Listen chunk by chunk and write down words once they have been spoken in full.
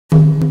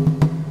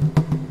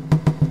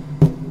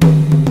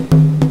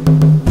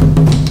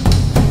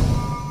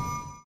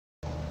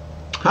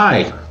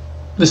Hi,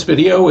 this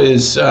video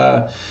is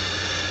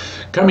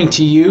coming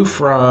to you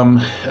from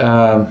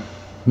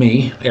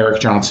me,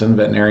 Erik Johnson,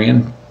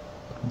 veterinarian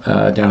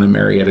down in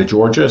Marietta,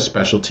 Georgia,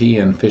 specialty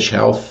in fish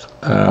health,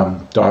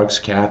 dogs,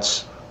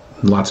 cats,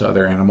 and lots of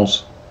other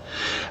animals.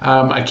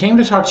 I came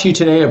to talk to you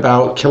today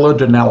about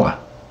Chilodonella.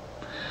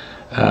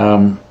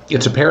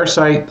 It's a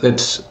parasite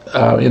that's,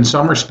 in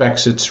some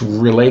respects, it's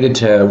related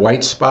to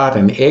white spot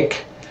and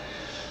ick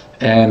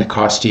and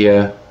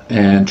costia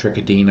and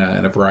trichodina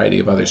and a variety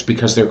of others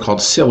because they're called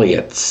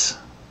ciliates.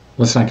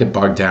 Let's not get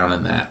bogged down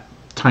in that.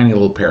 Tiny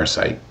little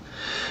parasite.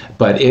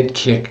 But it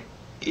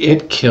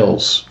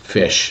kills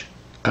fish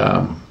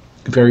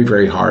very,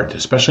 very hard,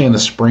 especially in the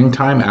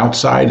springtime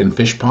outside in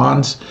fish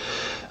ponds.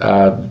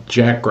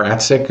 Jack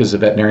Gratzik is a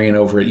veterinarian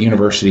over at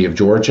University of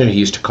Georgia. He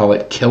used to call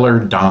it Killer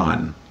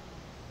Don.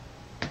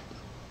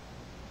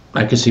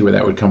 I could see where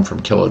that would come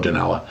from,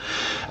 Chilodonella.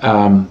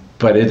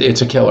 But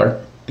it's a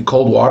killer. In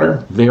cold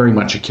water, very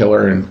much a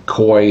killer. And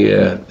koi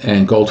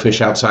and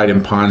goldfish outside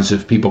in ponds,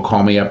 if people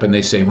call me up and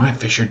they say, my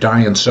fish are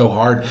dying so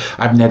hard,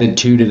 I've netted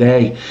 2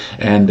 today,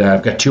 and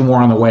I've got 2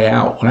 more on the way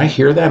out. When I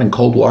hear that in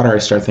cold water, I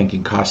start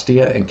thinking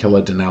costia and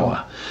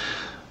Chilodonella.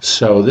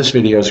 So this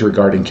video is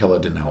regarding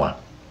Chilodonella.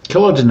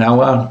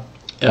 Chilodonella,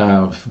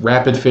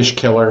 rapid fish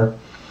killer.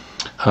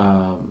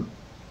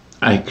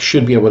 I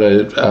should be able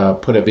to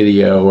put a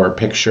video or a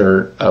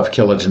picture of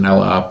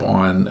Chilodonella up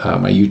on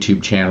my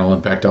YouTube channel.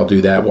 In fact, I'll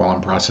do that while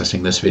I'm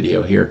processing this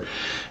video here.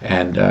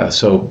 And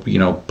so, you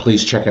know,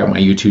 please check out my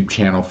YouTube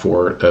channel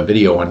for a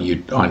video on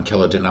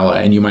Chilodonella.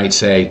 And you might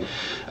say,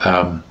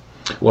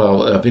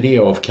 well, a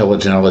video of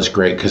Chilodonella is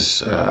great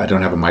because I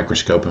don't have a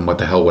microscope, and what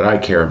the hell would I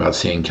care about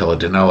seeing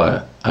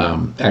Chilodonella?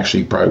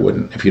 Actually, you probably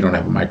wouldn't if you don't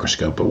have a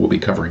microscope, but we'll be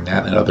covering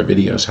that in other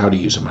videos, how to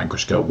use a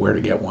microscope, where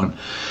to get one.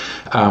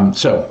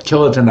 So,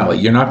 Chilodonella,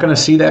 you're not going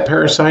to see that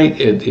parasite.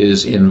 It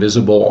is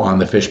invisible on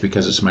the fish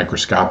because it's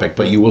microscopic,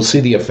 but you will see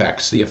the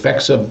effects. The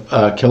effects of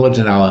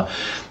Chilodonella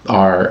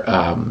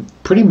are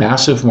pretty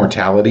massive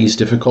mortalities,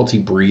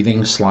 difficulty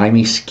breathing,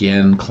 slimy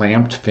skin,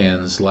 clamped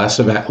fins, less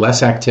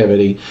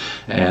activity,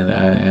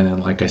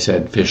 and like I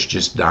said, fish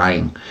just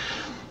dying.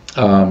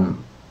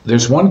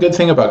 There's one good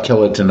thing about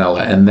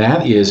Chilodonella, and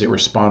that is it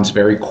responds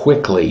very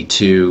quickly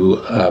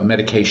to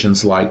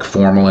medications like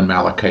formalin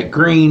malachite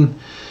green.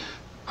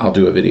 I'll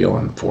do a video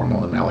on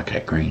formalin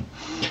malachite green.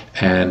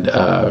 And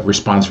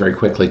responds very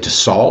quickly to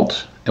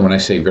salt. And when I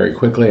say very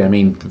quickly, I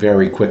mean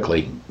very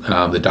quickly.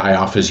 The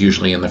die-off is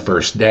usually in the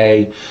first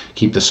day.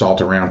 Keep the salt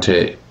around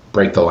to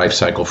break the life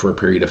cycle for a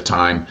period of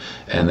time,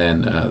 and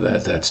then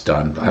that's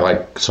done. I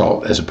like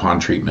salt as a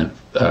pond treatment,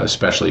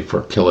 especially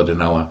for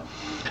Chilodonella.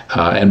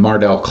 And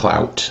Mardel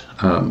Clout,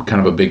 kind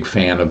of a big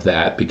fan of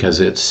that because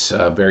it's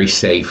very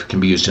safe, can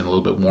be used in a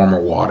little bit warmer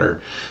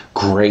water.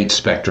 Great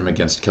spectrum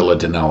against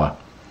Chilodonella.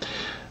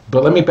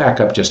 But let me back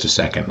up just a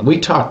second. We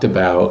talked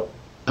about,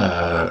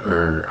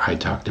 or I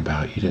talked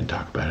about, you didn't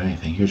talk about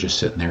anything. You're just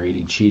sitting there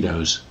eating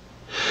Cheetos.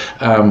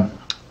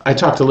 I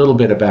talked a little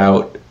bit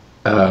about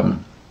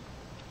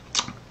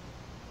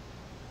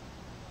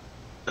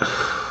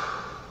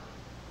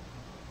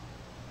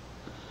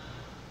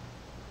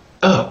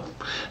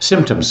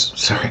symptoms.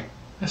 Sorry,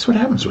 that's what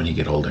happens when you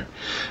get older.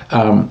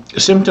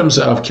 Symptoms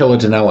of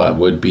Chilodonella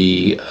would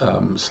be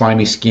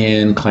slimy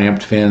skin,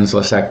 clamped fins,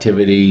 less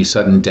activity,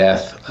 sudden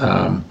death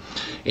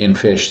in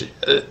fish.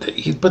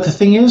 But the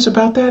thing is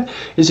about that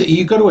is that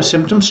you go to a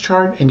symptoms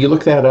chart and you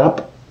look that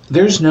up.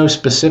 There's no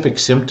specific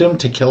symptom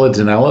to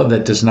Chilodonella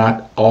that does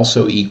not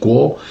also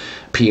equal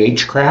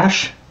pH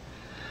crash.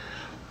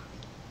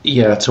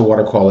 Yeah, it's a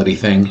water quality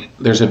thing.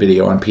 There's a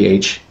video on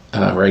pH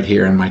right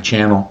here in my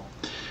channel.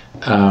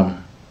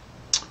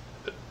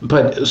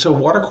 But so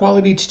water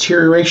quality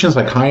deteriorations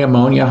like high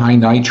ammonia, high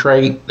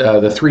nitrate,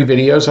 the 3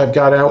 videos I've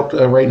got out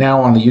right now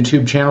on the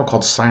YouTube channel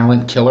called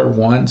Silent Killer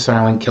 1,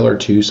 Silent Killer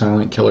 2,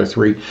 Silent Killer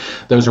 3,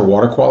 those are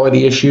water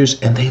quality issues,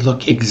 and they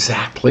look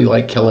exactly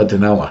like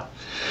Chilodonella.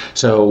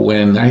 So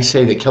when I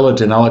say that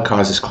Chilodonella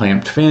causes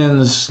clamped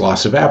fins,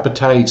 loss of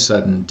appetite,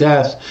 sudden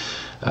death,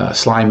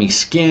 slimy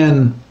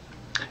skin,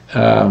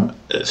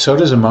 so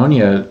does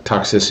ammonia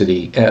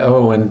toxicity,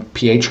 and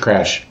pH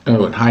crash,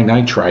 and high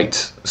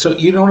nitrites. So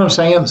you know what I'm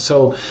saying?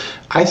 So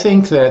I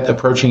think that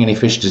approaching any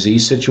fish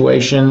disease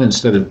situation,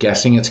 instead of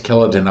guessing it's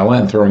Chilodonella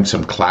and throwing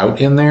some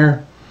clout in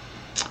there,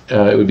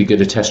 it would be good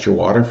to test your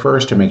water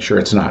first to make sure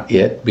it's not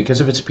it. Because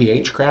if it's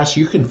pH crash,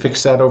 you can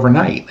fix that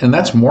overnight. And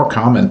that's more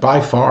common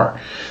by far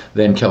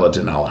than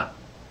Chilodonella.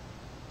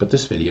 But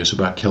this video is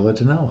about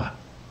Chilodonella.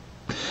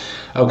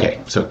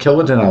 Okay, so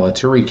Chilodonella,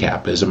 to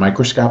recap, is a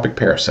microscopic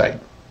parasite.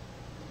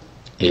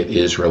 It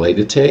is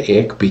related to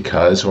ick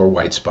because, or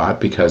white spot,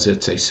 because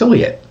it's a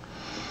ciliate.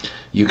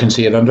 You can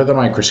see it under the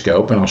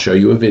microscope, and I'll show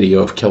you a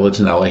video of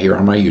Chilodonella here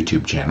on my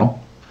YouTube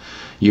channel.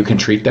 You can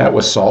treat that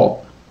with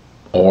salt,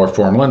 or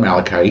formalin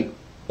malachite,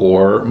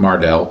 or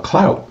Mardel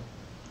Clout.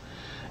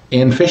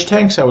 In fish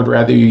tanks, I would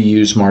rather you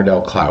use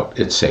Mardel Clout.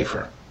 It's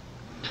safer.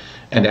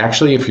 And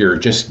actually, if you're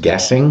just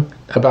guessing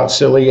about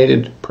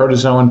ciliated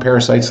protozoan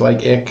parasites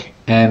like ick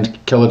and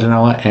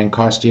Chilodonella and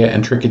costia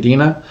and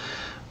trichodina,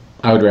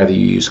 I would rather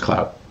you use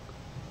clout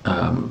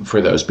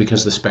for those,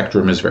 because the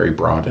spectrum is very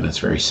broad and it's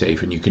very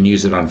safe, and you can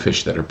use it on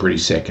fish that are pretty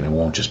sick and it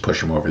won't just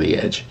push them over the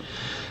edge.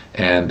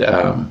 And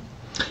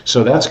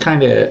so that's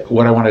kind of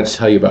what I wanted to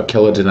tell you about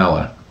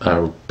Chilodonella,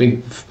 a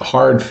big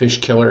hard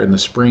fish killer in the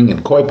spring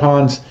in koi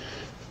ponds.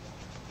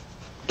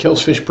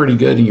 Kills fish pretty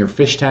good in your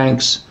fish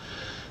tanks.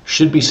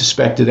 Should be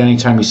suspected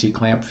anytime you see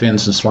clamp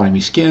fins and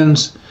slimy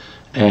skins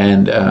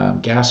and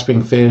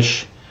gasping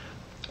fish,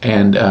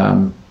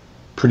 and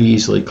pretty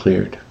easily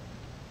cleared.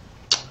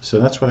 So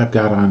that's what I've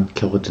got on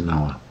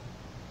Chilodonella.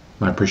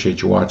 I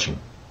appreciate you watching.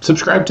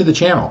 Subscribe to the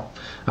channel.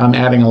 I'm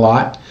adding a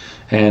lot,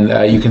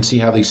 and you can see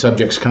how these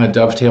subjects kind of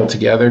dovetail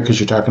together, because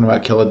you're talking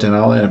about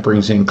Chilodonella and it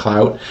brings in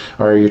clout,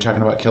 or you're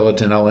talking about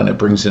Chilodonella and it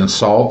brings in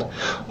salt,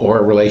 or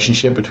a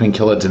relationship between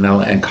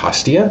Chilodonella and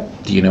Costia.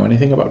 Do you know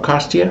anything about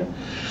Costia?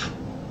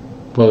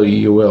 Well,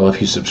 you will if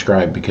you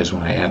subscribe, because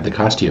when I add the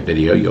Costia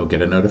video, you'll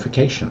get a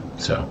notification.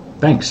 So,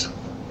 thanks.